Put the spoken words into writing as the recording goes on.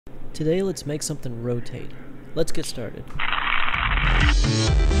Today let's make something rotate. Let's get started.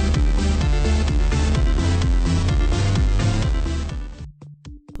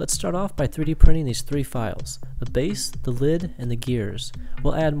 Let's start off by 3D printing these three files: the base, the lid, and the gears.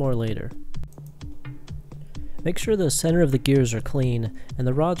 We'll add more later. Make sure the center of the gears are clean and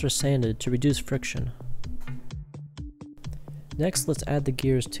the rods are sanded to reduce friction. Next, let's add the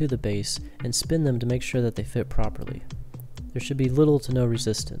gears to the base and spin them to make sure that they fit properly. There should be little to no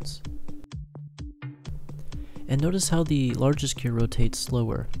resistance. And notice how the largest gear rotates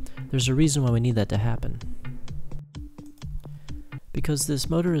slower. There's a reason why we need that to happen. Because this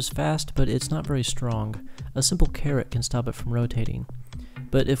motor is fast, but it's not very strong, a simple carrot can stop it from rotating.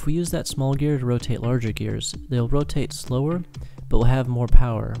 But if we use that small gear to rotate larger gears, they'll rotate slower, but will have more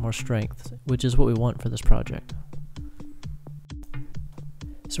power, more strength, which is what we want for this project.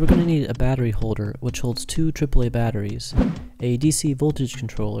 So we're going to need a battery holder, which holds two AAA batteries, a DC voltage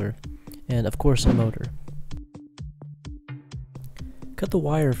controller, and of course a motor. Cut the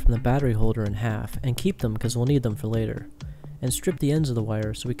wire from the battery holder in half, and keep them because we'll need them for later, and strip the ends of the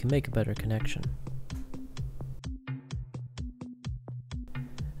wire so we can make a better connection.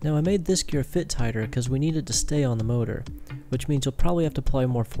 Now I made this gear fit tighter because we need it to stay on the motor, which means you'll probably have to apply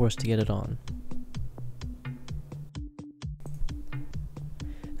more force to get it on.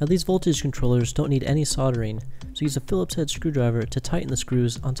 Now these voltage controllers don't need any soldering, so use a Phillips head screwdriver to tighten the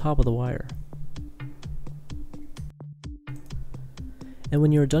screws on top of the wire. And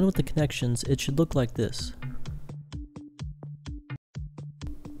when you're done with the connections, it should look like this.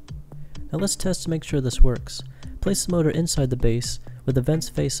 Now let's test to make sure this works. Place the motor inside the base with the vents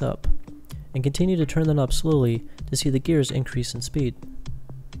face up, and continue to turn the knob slowly to see the gears increase in speed.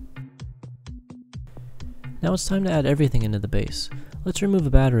 Now it's time to add everything into the base. Let's remove a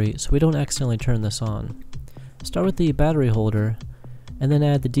battery so we don't accidentally turn this on. Start with the battery holder, and then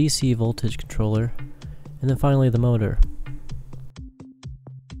add the DC voltage controller, and then finally the motor.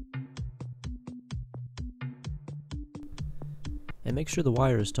 And make sure the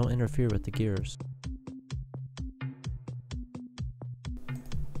wires don't interfere with the gears.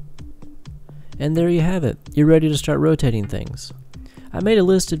 And there you have it. You're ready to start rotating things. I made a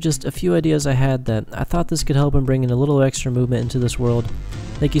list of just a few ideas I had that I thought this could help in bringing a little extra movement into this world.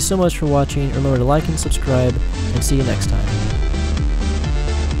 Thank you so much for watching. Remember to like and subscribe, and see you next time.